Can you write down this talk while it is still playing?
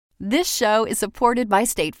This show is supported by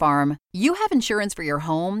State Farm. You have insurance for your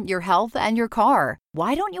home, your health, and your car.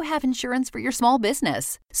 Why don't you have insurance for your small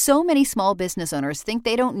business? So many small business owners think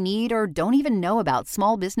they don't need or don't even know about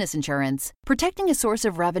small business insurance. Protecting a source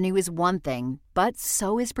of revenue is one thing, but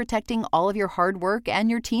so is protecting all of your hard work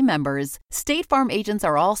and your team members. State Farm agents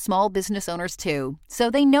are all small business owners too,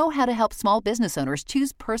 so they know how to help small business owners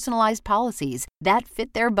choose personalized policies that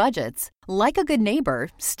fit their budgets. Like a good neighbor,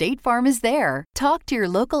 State Farm is there. Talk to your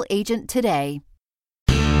local agent today.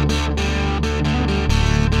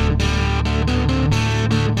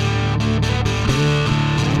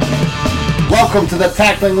 Welcome to the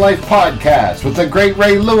Tackling Life Podcast with the great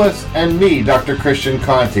Ray Lewis and me, Dr. Christian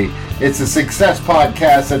Conti. It's a success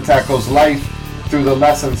podcast that tackles life through the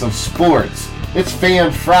lessons of sports. It's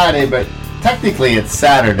Fan Friday, but technically it's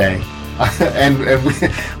Saturday. and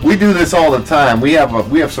we do this all the time. We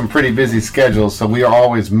have some pretty busy schedules, so we are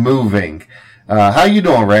always moving. How you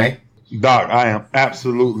doing, Ray? Doc, I am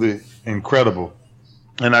absolutely incredible.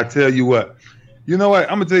 And I tell you what, I'm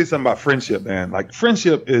gonna tell you something about friendship, man. Like,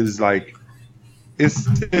 friendship is like,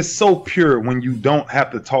 it's so pure when you don't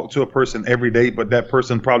have to talk to a person every day, but that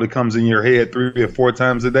person probably comes in your head 3 or 4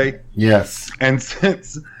 times a day. Yes. And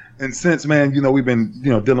since man, we've been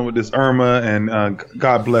dealing with this Irma, and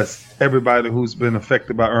God bless everybody who's been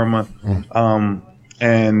affected by Irma.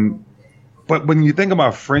 But when you think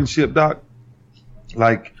about friendship, Doc,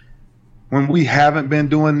 like when we haven't been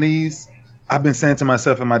doing these, I've been saying to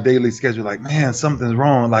myself in my daily schedule, like, man, something's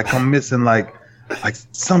wrong. Like, I'm missing like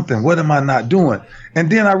something. What am I not doing?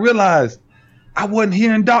 And then I realized I wasn't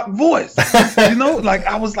hearing Doc's voice. Like,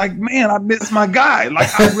 I was like, man, I miss my guy.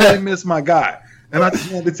 Like, I really miss my guy. And I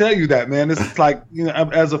just wanted to tell you that, man. It's like,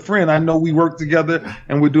 as a friend, I know we work together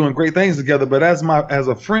and we're doing great things together. But as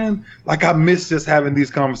a friend, like, I miss just having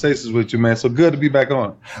these conversations with you, man. So good to be back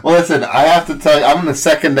on. Well, listen, I have to tell you, I'm going to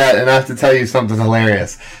second that, and I have to tell you something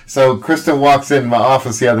hilarious. So Kristen walks in my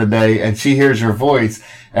office the other day, and she hears your voice,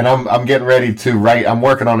 and I'm getting ready to write. I'm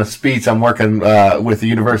working on a speech. I'm working with the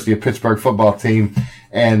University of Pittsburgh football team.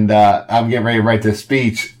 And I'm getting ready to write this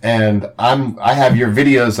speech, and I have your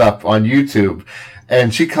videos up on YouTube.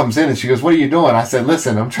 And she comes in and she goes, "What are you doing?" I said,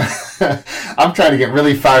 "Listen, I'm trying to get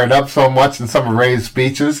really fired up so much in some of Ray's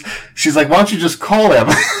speeches." She's like, "Why don't you just call him?"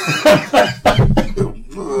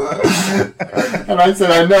 And I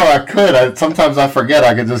said, "I know I could. Sometimes I forget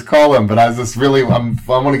I could just call him, but I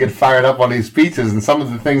want to get fired up on these speeches, and some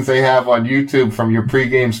of the things they have on YouTube from your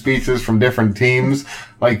pregame speeches from different teams,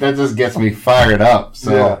 like, that just gets me fired up."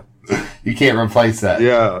 So. Yeah. You can't replace that.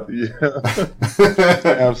 Yeah.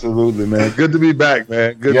 Absolutely, man. Good to be back,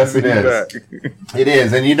 man. Good to be back. It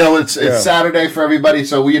is. And it's Saturday for everybody,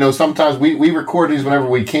 so sometimes we record these whenever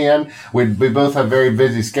we can. We both have very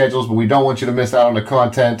busy schedules, but we don't want you to miss out on the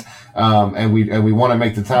content. And we want to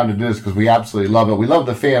make the time to do this because we absolutely love it. We love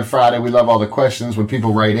the Fan Friday. We love all the questions when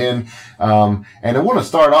people write in. And I want to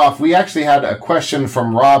start off. We actually had a question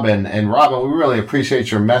from Robin, and Robin, we really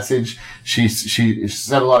appreciate your message. She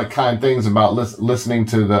said a lot of kind things about listening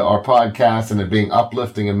to our podcast and it being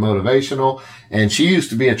uplifting and motivational. And she used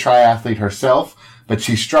to be a triathlete herself, but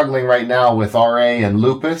she's struggling right now with RA and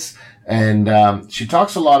lupus. And she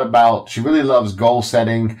talks a lot about, she really loves goal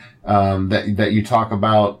setting, that you talk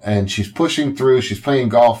about, and she's pushing through. She's playing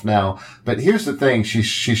golf now. But here's the thing,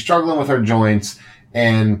 she's struggling with her joints,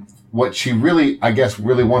 and what she really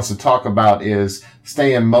wants to talk about is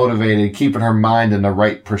staying motivated, keeping her mind in the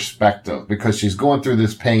right perspective, because she's going through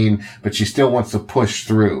this pain, but she still wants to push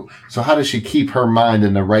through. So how does she keep her mind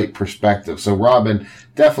in the right perspective? So Robin,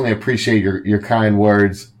 definitely appreciate your kind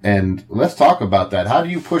words, and let's talk about that. How do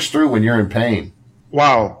you push through when you're in pain?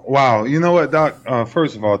 Wow. You know what, Doc?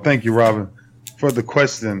 First of all, thank you, Robin, for the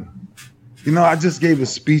question. I just gave a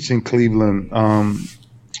speech in Cleveland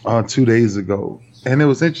 2 days ago. And it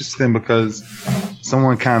was interesting because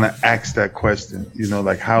someone kind of asked that question,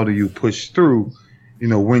 like, how do you push through,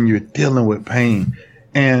 when you're dealing with pain?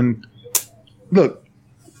 And look,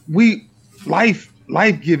 life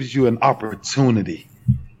gives you an opportunity,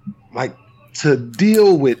 like, to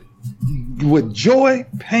deal with joy,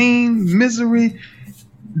 pain, misery,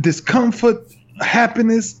 discomfort,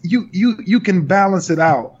 happiness. You can balance it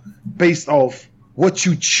out based off what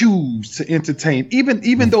you choose to entertain.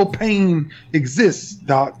 Even though pain exists,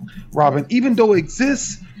 Doc, Robin, even though it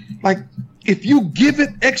exists, like, if you give it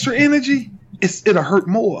extra energy, it'll hurt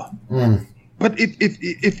more. But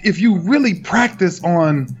if you really practice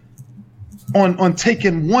on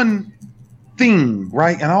taking one thing,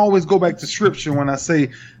 right? And I always go back to scripture when I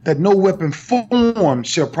say that no weapon formed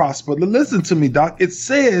shall prosper. Listen to me, Doc. It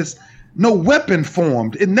says no weapon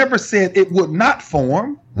formed. It never said it would not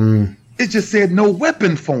form. it just said no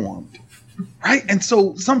weapon formed, right? And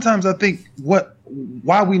so sometimes I think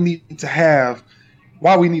why we need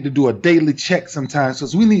to do a daily check sometimes,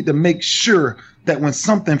 because we need to make sure that when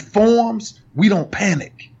something forms, we don't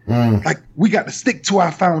panic. Like, we got to stick to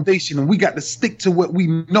our foundation, and we got to stick to what we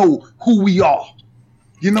know, who we are,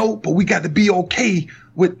 but we got to be okay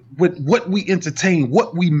with what we entertain,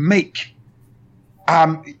 what we make.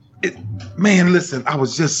 Man, listen, I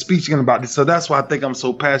was just speaking about this. So that's why I think I'm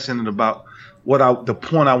so passionate about the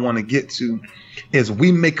point I want to get to is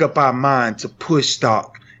we make up our mind to push,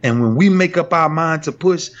 Doc. And when we make up our mind to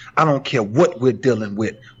push, I don't care what we're dealing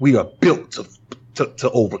with. We are built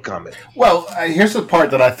to overcome it. Well, here's the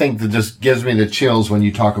part that I think that just gives me the chills when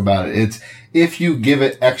you talk about it. It's if you give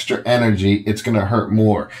it extra energy, it's going to hurt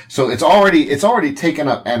more. So it's already taken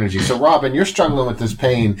up energy. So Robin, you're struggling with this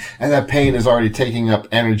pain, and that pain is already taking up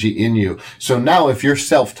energy in you. So now if your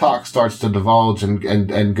self-talk starts to divulge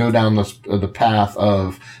and go down the path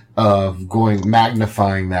of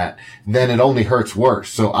magnifying that, then it only hurts worse.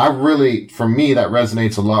 So for me, that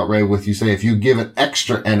resonates a lot, Ray, with you say, if you give it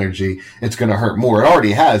extra energy, it's going to hurt more. It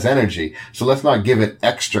already has energy. So let's not give it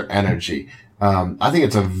extra energy. I think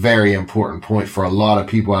it's a very important point for a lot of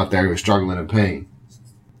people out there who are struggling in pain.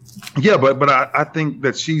 Yeah, but I think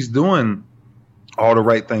that she's doing all the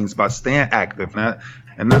right things by staying active.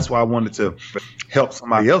 And that's why I wanted to help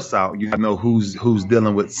somebody else out, who's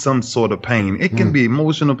dealing with some sort of pain. It can be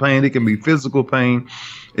emotional pain. It can be physical pain.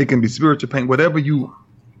 It can be spiritual pain. Whatever you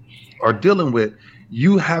are dealing with,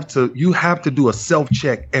 you have to do a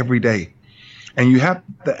self-check every day. And you have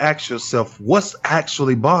to ask yourself, what's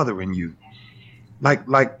actually bothering you?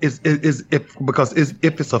 If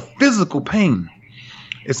it's a physical pain,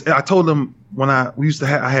 I told them I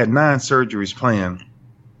had 9 surgeries planned,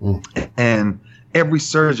 and every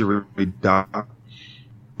surgery, Doc,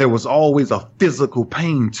 there was always a physical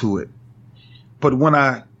pain to it. But when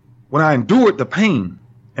I endured the pain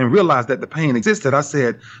and realized that the pain existed, I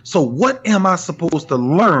said, so what am I supposed to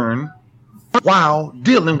learn while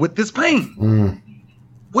dealing with this pain?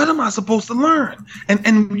 What am I supposed to learn?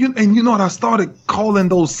 And you know what? I started calling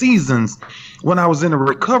those seasons when I was in a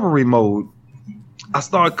recovery mode. I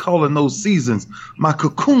started calling those seasons my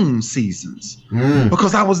cocoon seasons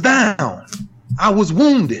because I was down. I was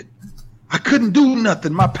wounded. I couldn't do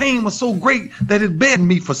nothing. My pain was so great that it bedded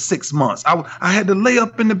me for 6 months. I had to lay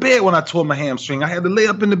up in the bed when I tore my hamstring. I had to lay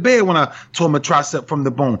up in the bed when I tore my tricep from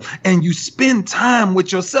the bone. And you spend time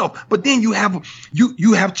with yourself, but then you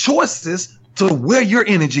have choices to where your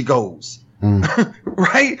energy goes.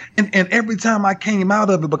 Right? And every time I came out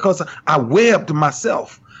of it, because I webbed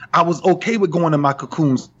myself, I was okay with going in my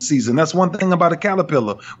cocoon season. That's one thing about a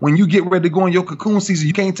caterpillar. When you get ready to go in your cocoon season,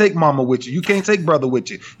 you can't take mama with you. You can't take brother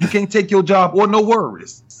with you. You can't take your job or no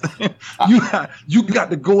worries. You got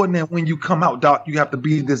to go in there when you come out, Doc. You have to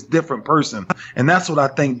be this different person. And that's what I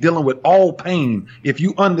think, dealing with all pain. If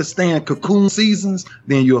you understand cocoon seasons,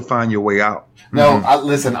 then you'll find your way out. No,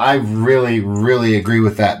 listen, I really, really agree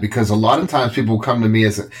with that, because a lot of times people come to me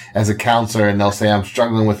as a counselor and they'll say, I'm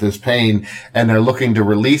struggling with this pain, and they're looking to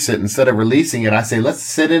release it. Instead of releasing it, I say, let's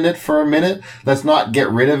sit in it for a minute. Let's not get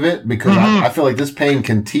rid of it, because I feel like this pain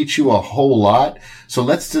can teach you a whole lot. So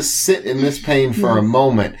let's just sit in this pain for a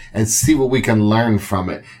moment and see what we can learn from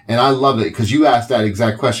it. And I love it, because you asked that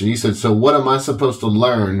exact question. You said, so what am I supposed to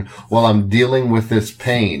learn while I'm dealing with this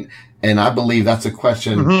pain? And I believe that's a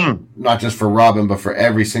question, not just for Robin, but for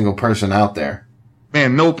every single person out there.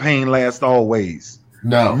 Man, no pain lasts always.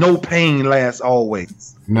 No pain lasts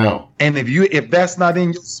always. No. And if that's not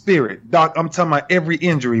in your spirit, Doc, I'm talking about every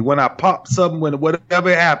injury. When I popped something, when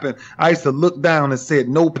whatever happened, I used to look down and said,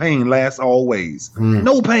 no pain lasts always.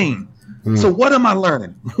 No pain. So what am I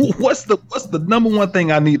learning? What's the number one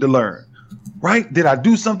thing I need to learn? Right? Did I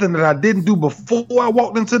do something that I didn't do before I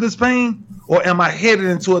walked into this pain? Or am I headed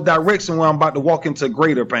into a direction where I'm about to walk into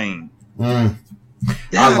greater pain? I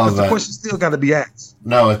love that. The question still got to be asked.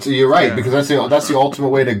 No, you're right, because that's the ultimate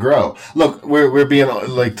way to grow. Look, we're being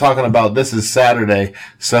like talking about, this is Saturday,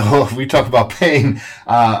 so if we talk about pain,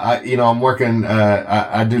 I'm working.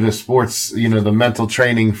 I do the sports, the mental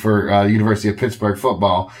training for University of Pittsburgh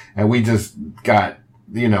football, and we just got,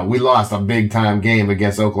 we lost a big time game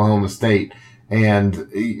against Oklahoma State. And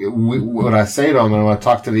what I say to them and when I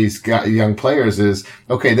talk to these young players is,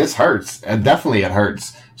 okay, this hurts, and definitely it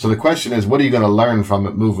hurts. So the question is, what are you going to learn from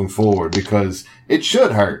it moving forward? Because it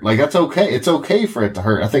should hurt. Like, that's okay. It's okay for it to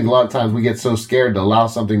hurt. I think a lot of times we get so scared to allow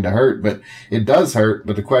something to hurt, but it does hurt.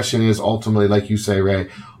 But the question is ultimately, like you say, Ray,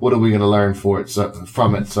 what are we going to learn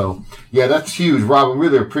from it? So yeah, that's huge. Robin,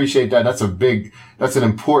 really appreciate that. That's an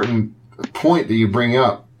important point that you bring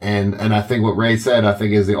up. And I think what Ray said, I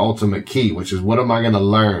think is the ultimate key, which is what am I going to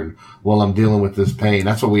learn while I'm dealing with this pain?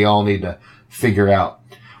 That's what we all need to figure out.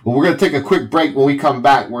 Well, we're going to take a quick break. When we come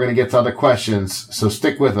back, we're going to get to other questions. So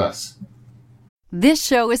stick with us. This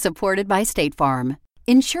show is supported by State Farm.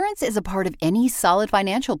 Insurance is a part of any solid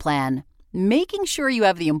financial plan. Making sure you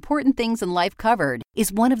have the important things in life covered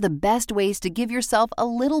is one of the best ways to give yourself a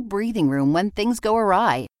little breathing room when things go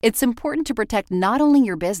awry. It's important to protect not only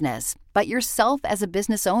your business, but yourself as a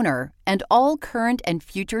business owner and all current and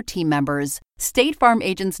future team members. State Farm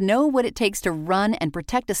agents know what it takes to run and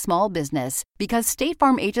protect a small business because State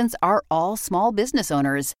Farm agents are all small business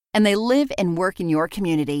owners and they live and work in your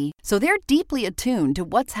community. So they're deeply attuned to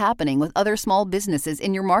what's happening with other small businesses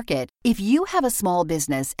in your market. If you have a small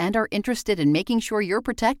business and are interested in making sure you're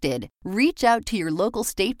protected, reach out to your local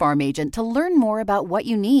State Farm agent to learn more about what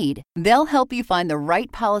you need. They'll help you find the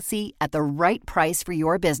right policy at the right price for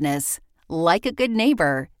your business. Like a good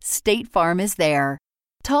neighbor, State Farm is there.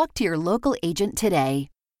 Talk to your local agent today.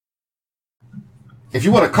 If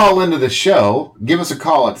you want to call into the show, give us a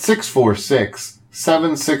call at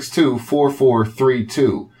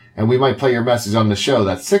 646-762-4432, and we might play your message on the show.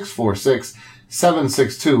 That's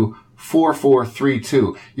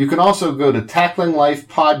 646-762-4432. You can also go to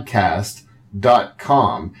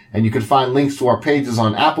tacklinglifepodcast.com, and you can find links to our pages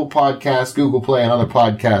on Apple Podcasts, Google Play, and other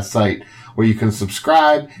podcast sites where you can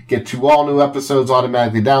subscribe, get to all new episodes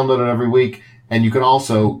automatically downloaded every week, and you can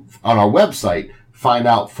also, on our website, find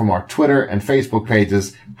out from our Twitter and Facebook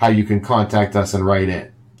pages how you can contact us and write in.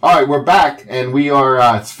 All right, we're back, and we are,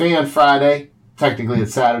 it's Fan Friday. Technically,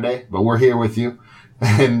 it's Saturday, but we're here with you.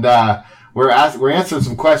 And we're answering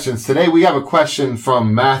some questions. Today, we have a question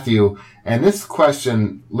from Matthew. And this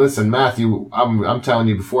question, listen, Matthew, I'm telling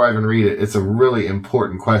you before I even read it, it's a really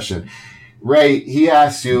important question. Ray, he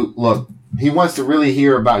asks you, look, he wants to really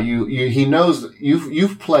hear about you. He knows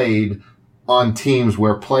you've played on teams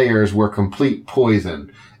where players were complete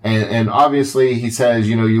poison. And obviously he says,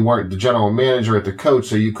 you weren't the general manager or the coach,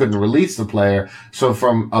 so you couldn't release the player. So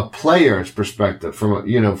from a player's perspective,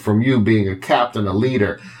 from you being a captain, a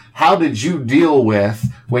leader, how did you deal with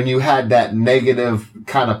when you had that negative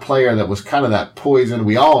kind of player that was kind of that poison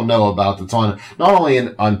we all know about that's on, not only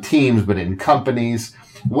on teams, but in companies?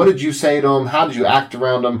 What did you say to him? How did you act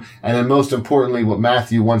around him? And then most importantly, what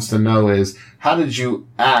Matthew wants to know is, how did you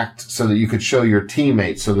act so that you could show your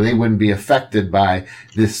teammates so that they wouldn't be affected by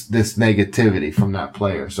this negativity from that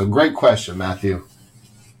player? So great question, Matthew.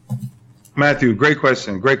 Matthew, great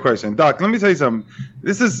question. Doc, let me tell you something.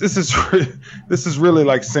 This is really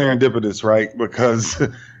like serendipitous, right? Because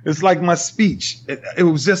it's like my speech. It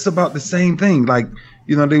was just about the same thing. Like,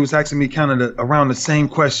 they was asking me kind of around the same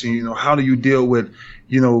question, how do you deal with,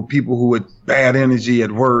 people who had bad energy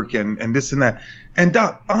at work and this and that. And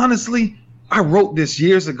Doc, honestly, I wrote this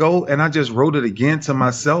years ago, and I just wrote it again to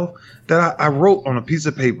myself, that I wrote on a piece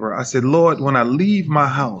of paper. I said, Lord, when I leave my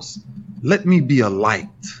house, let me be a light.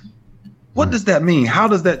 What does that mean? How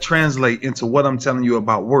does that translate into what I'm telling you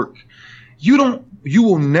about work? You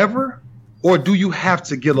will never, or do you have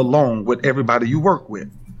to get along with everybody you work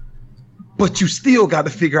with? But you still got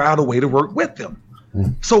to figure out a way to work with them.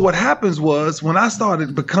 So what happens was when I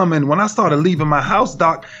started leaving my house,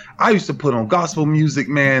 Doc, I used to put on gospel music,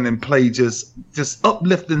 man, and play just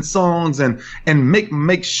uplifting songs and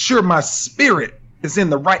make sure my spirit is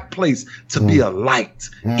in the right place to be a light.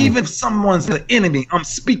 Even if someone's the enemy, I'm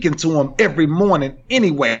speaking to them every morning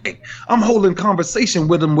anyway. I'm holding conversation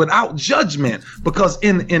with them without judgment, because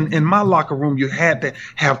in my locker room, you had to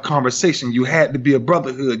have conversation. You had to be a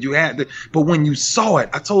brotherhood. But when you saw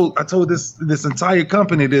it, I told this entire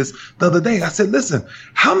company this the other day. I said, listen,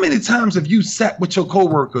 how many times have you sat with your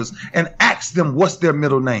coworkers and asked them what's their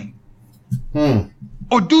middle name?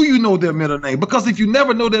 Or do you know their middle name? Because if you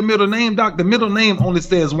never know their middle name, Doc, the middle name only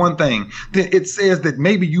says one thing. It says that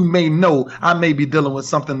maybe you may know I may be dealing with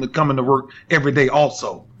something that coming to work every day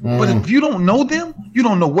also. But if you don't know them, you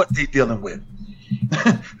don't know what they're dealing with.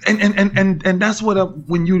 and that's what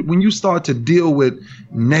when you start to deal with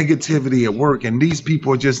negativity at work and these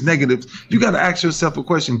people are just negative, you got to ask yourself a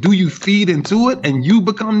question: do you feed into it and you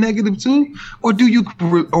become negative too, or do you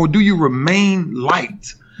remain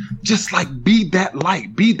light? Just like be that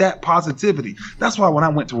light, be that positivity. That's why when I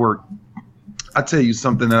went to work, I tell you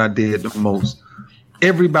something that I did the most.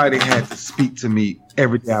 Everybody had to speak to me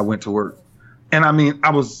every day I went to work. And I mean, I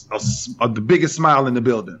was the biggest smile in the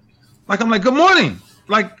building. Like, I'm like, good morning.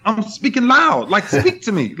 Like, I'm speaking loud. Like, speak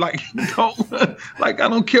to me. Like, I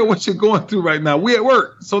don't care what you're going through right now. We're at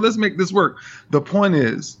work, so let's make this work. The point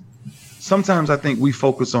is, sometimes I think we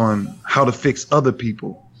focus on how to fix other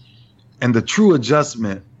people. And the true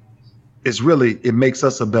adjustment it makes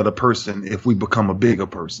us a better person if we become a bigger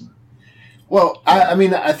person. Well, I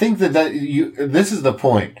mean, I think that this is the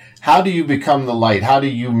point. How do you become the light? How do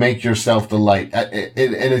you make yourself the light? And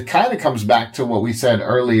it kind of comes back to what we said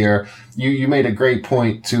earlier. You made a great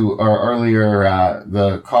point earlier,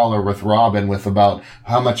 the caller with Robin with about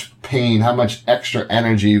how much pain, how much extra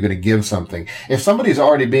energy you're going to give something. If somebody's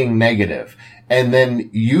already being negative and then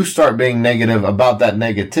you start being negative about that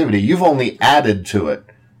negativity, you've only added to it.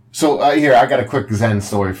 So, here, I got a quick Zen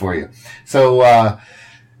story for you. So,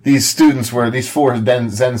 these four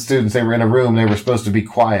Zen students, they were in a room, they were supposed to be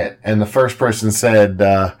quiet. And the first person said,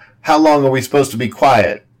 how long are we supposed to be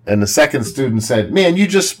quiet? And the second student said, man, you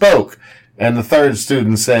just spoke. And the third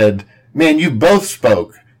student said, man, you both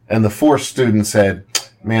spoke. And the fourth student said,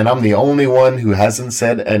 man, I'm the only one who hasn't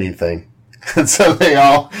said anything. And so they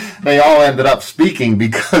all ended up speaking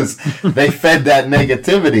because they fed that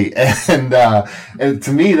negativity. And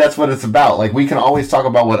to me, that's what it's about. Like, we can always talk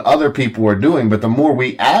about what other people are doing, but the more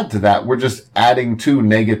we add to that, we're just adding to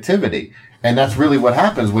negativity. And that's really what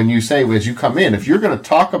happens when you say, as you come in, if you're going to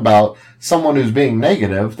talk about someone who's being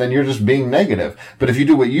negative, then you're just being negative. But if you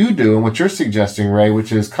do what you do and what you're suggesting, Ray,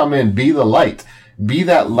 which is come in, be the light, be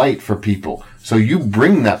that light for people. So you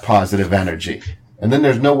bring that positive energy. And then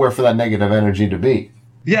there's nowhere for that negative energy to be.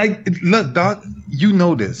 Yeah, look, Doc, you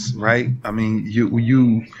know this, right? I mean,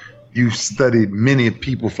 you studied many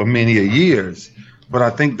people for many years, but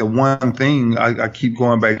I think the one thing I keep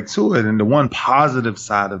going back to it, and the one positive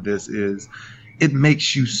side of this is it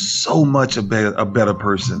makes you so much a better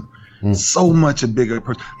person, so much a bigger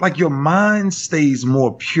person. Like, your mind stays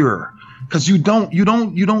more pure because you don't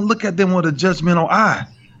look at them with a judgmental eye.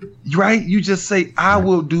 Right? You just say, I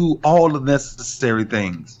will do all the necessary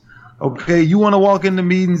things. Okay, you want to walk into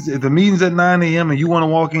meetings, if the meeting's at 9 a.m. and you want to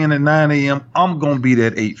walk in at 9 a.m., I'm going to be there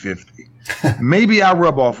at 8:50. Maybe I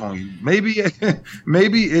rub off on you. Maybe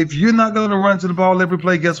if you're not going to run to the ball every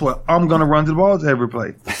play, guess what? I'm going to run to the ball every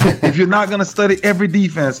play. If you're not going to study every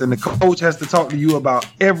defense and the coach has to talk to you about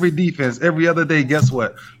every defense every other day, guess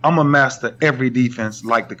what? I'm going to master every defense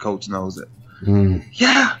like the coach knows it.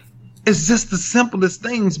 Yeah. It's just the simplest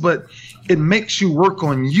things, but it makes you work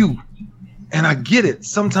on you. And I get it.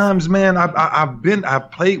 Sometimes, man,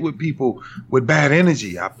 I've played with people with bad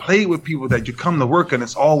energy. I've played with people that you come to work and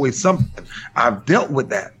it's always something. I've dealt with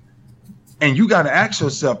that. And you got to ask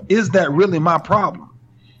yourself, is that really my problem?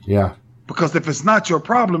 Yeah. Because if it's not your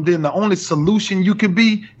problem, then the only solution you can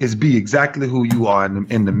be is be exactly who you are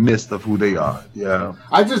in the midst of who they are. Yeah.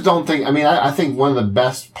 I just don't think, I think one of the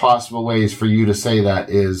best possible ways for you to say that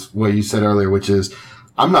is what you said earlier, which is,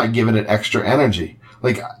 I'm not giving it extra energy.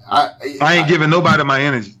 Like, I ain't giving nobody my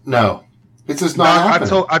energy. No. It's just not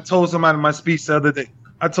happening. I told somebody in my speech the other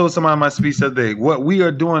day, what we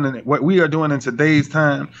are doing in today's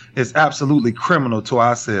time is absolutely criminal to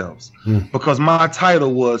ourselves. Because my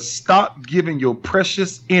title was Stop Giving Your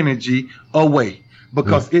Precious Energy Away,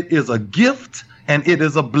 because it is a gift and it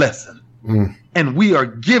is a blessing. And we are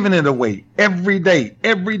giving it away every day.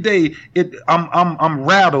 Every day I'm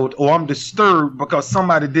rattled or I'm disturbed because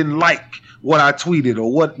somebody didn't like what I tweeted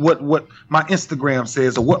or what my Instagram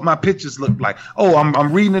says or what my pictures look like. Oh,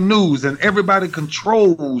 I'm reading the news and everybody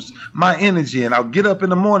controls my energy. And I'll get up in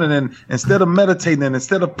the morning and instead of meditating and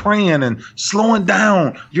instead of praying and slowing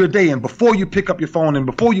down your day, and before you pick up your phone and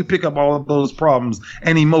before you pick up all of those problems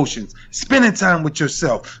and emotions, spending time with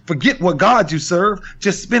yourself. Forget what God you serve.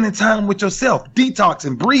 Just spending time with yourself,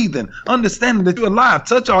 detoxing, breathing, understanding that you're alive,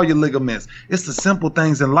 touch all your ligaments. It's the simple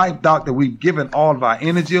things in life, Doc, that we've given all of our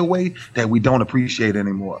energy away that we don't appreciate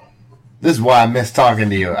anymore. This is why I miss talking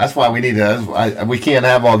to you. That's why we need to. We can't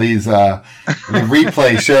have all these the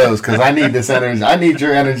replay shows because I need this energy. I need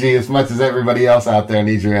your energy as much as everybody else out there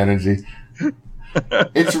needs your energy.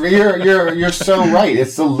 It's you're so right.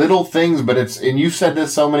 It's the little things, but and you've said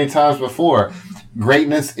this so many times before.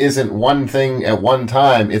 Greatness isn't one thing at one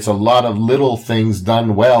time. It's a lot of little things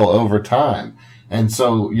done well over time. And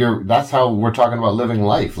so that's how we're talking about living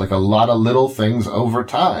life, like a lot of little things over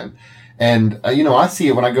time. And, I see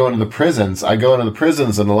it when I go into the prisons. I go into the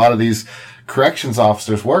prisons and a lot of these corrections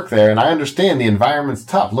officers work there, and I understand the environment's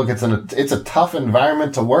tough. Look, it's a tough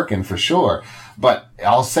environment to work in for sure. But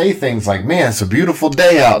I'll say things like, man, it's a beautiful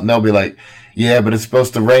day out. And they'll be like, yeah, but it's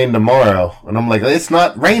supposed to rain tomorrow. And I'm like, it's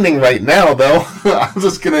not raining right now, though. I'm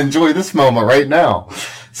just going to enjoy this moment right now.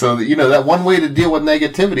 So, that one way to deal with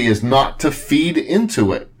negativity is not to feed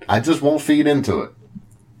into it. I just won't feed into it.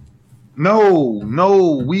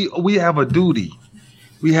 No, we have a duty.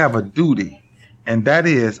 We have a duty. And that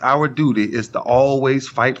is, our duty is to always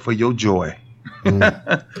fight for your joy.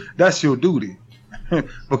 That's your duty.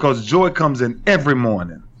 Because joy comes in every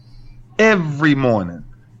morning. every morning.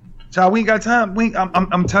 Child, we ain't got time.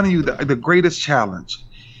 I'm telling you, the greatest challenge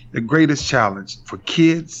for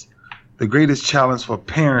kids, the greatest challenge for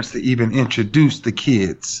parents to even introduce the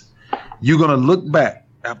kids. You're going to look back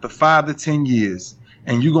after 5 to 10 years,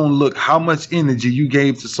 and you're going to look how much energy you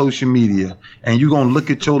gave to social media, and you're going to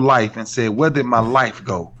look at your life and say, where did my life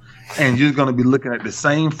go? And you're going to be looking at the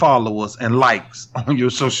same followers and likes on your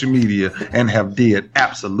social media and have did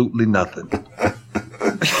absolutely nothing.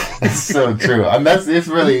 It's so true. It's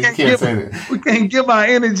really, you can't say that. We can't give our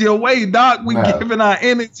energy away, Doc. We're giving our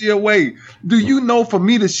energy away. Do you know, for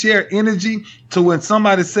me to share energy to when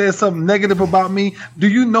somebody says something negative about me, do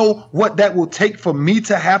you know what that will take for me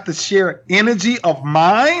to have to share energy of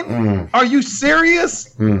mine? Are you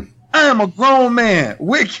serious? I am a grown man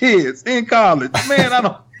with kids in college. Man, I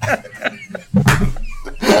don't.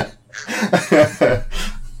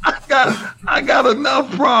 I got enough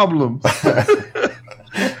problems.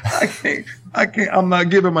 I can't. I'm not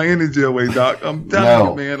giving my energy away, Doc. I'm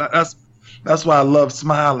telling you, man. That's why I love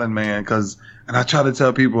smiling, man. And I try to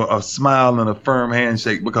tell people a smile and a firm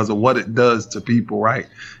handshake because of what it does to people, right?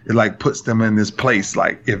 It like puts them in this place.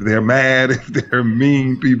 Like if they're mad, if they're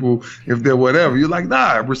mean people, if they're whatever, you're like,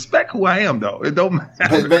 nah, respect who I am, though. It don't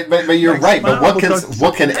matter. But you're like, right. But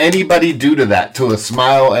what can anybody do to that? To a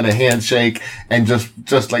smile and a handshake and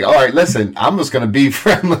just like, all right, listen, I'm just going to be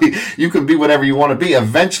friendly. You can be whatever you want to be.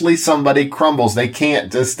 Eventually somebody crumbles. They can't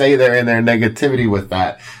just stay there in their negativity with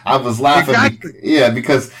that. I was laughing. Exactly.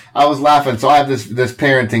 Because I was laughing. So I have this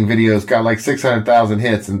parenting video. It's got like 600,000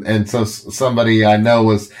 hits. And so somebody I know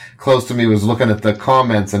was close to me was looking at the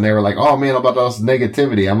comments and they were like, oh man, about all this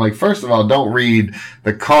negativity. I'm like, first of all, don't read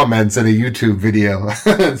the comments in a YouTube video.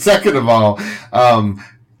 And second of all,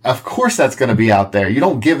 of course that's going to be out there. You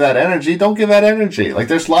don't give that energy. Don't give that energy. Like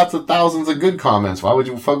there's lots of thousands of good comments. Why would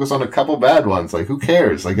you focus on a couple bad ones? Like who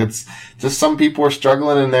cares? Like it's just some people are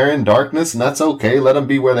struggling and they're in darkness and that's okay. Let them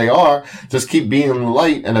be where they are. Just keep being in the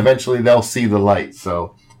light and eventually they'll see the light.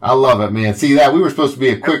 So I love it, man. See that? We were supposed to be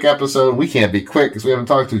a quick episode. We can't be quick because we haven't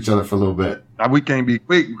talked to each other for a little bit. We can't be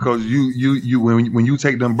quick because you when you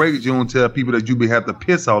take them breaks, you don't tell people that you have to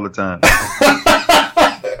piss all the time.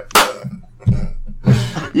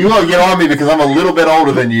 You won't get on me because I'm a little bit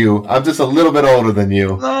older than you. I'm just a little bit older than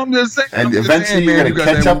you. No, I'm just saying. And eventually you're going to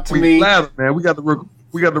catch up to me. Bladder, man. We got to work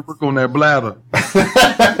on that bladder.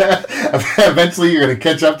 Eventually you're going to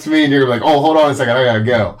catch up to me and you're like, oh, hold on a second. I got to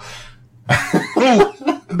go. Ooh,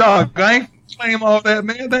 dog, I ain't claim all that,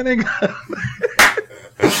 man. That ain't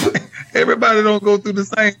everybody don't go through the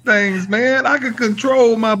same things, man. I can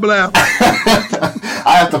control my bladder.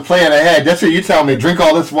 I have to plan ahead. That's what you tell me. Drink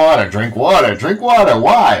all this water. Drink water. Drink water.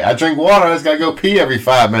 Why? I drink water. I just got to go pee every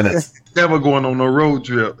 5 minutes. Never going on no road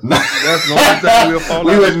trip. That's the only time we'll fall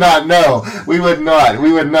We would not know. We would not.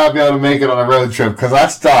 We would not be able to make it on a road trip because I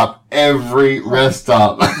stop every rest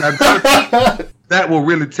stop. That will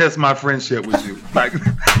really test my friendship with you. Like,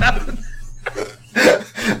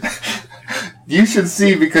 you should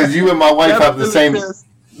see because you and my wife have the same.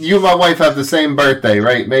 You and my wife have the same birthday,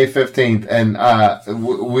 right? May 15th, and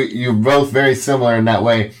you're both very similar in that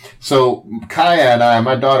way. So Kaya and I,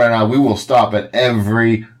 my daughter and I, we will stop at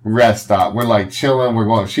every rest stop. We're like chilling. We're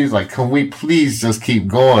going. She's like, "Can we please just keep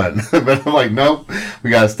going?" But I'm like, "Nope, we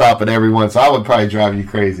got to stop at every one." So I would probably drive you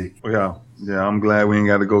crazy. Yeah, I'm glad we ain't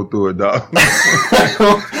got to go through it, dog.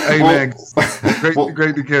 Hey, man,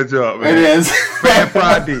 great to catch up, man. It is. Man,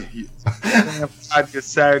 Friday,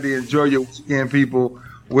 Saturday. Enjoy your weekend, people.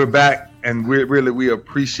 We're back, and we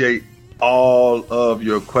appreciate all of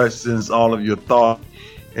your questions, all of your thoughts.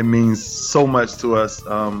 It means so much to us.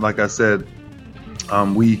 Like I said,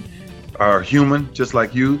 we are human, just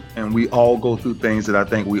like you, and we all go through things that I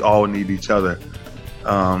think we all need each other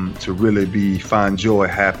to really find joy,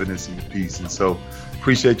 happiness, and peace. And so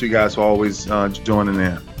appreciate you guys for always joining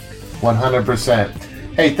in. 100%.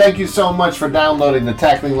 Hey, thank you so much for downloading the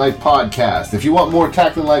Tackling Life podcast. If you want more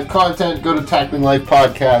Tackling Life content, go to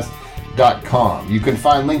tacklinglifepodcast.com. You can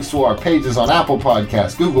find links to our pages on Apple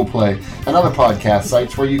Podcasts, Google Play, and other podcast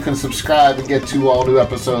sites where you can subscribe and get to all new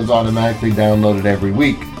episodes automatically downloaded every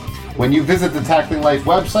week. When you visit the Tackling Life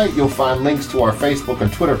website, you'll find links to our Facebook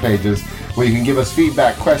and Twitter pages where you can give us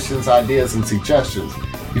feedback, questions, ideas, and suggestions.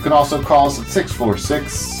 You can also call us at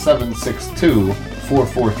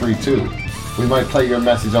 646-762-4432. We might play your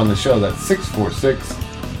message on the show. That's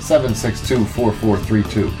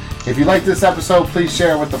 646-762-4432. If you like this episode, please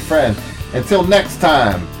share it with a friend. Until next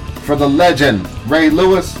time, for the legend, Ray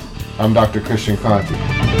Lewis, I'm Dr. Christian Conti.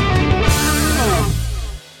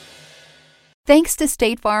 Thanks to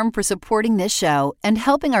State Farm for supporting this show and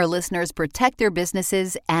helping our listeners protect their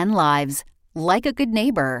businesses and lives. Like a good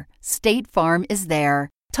neighbor, State Farm is there.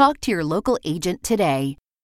 Talk to your local agent today.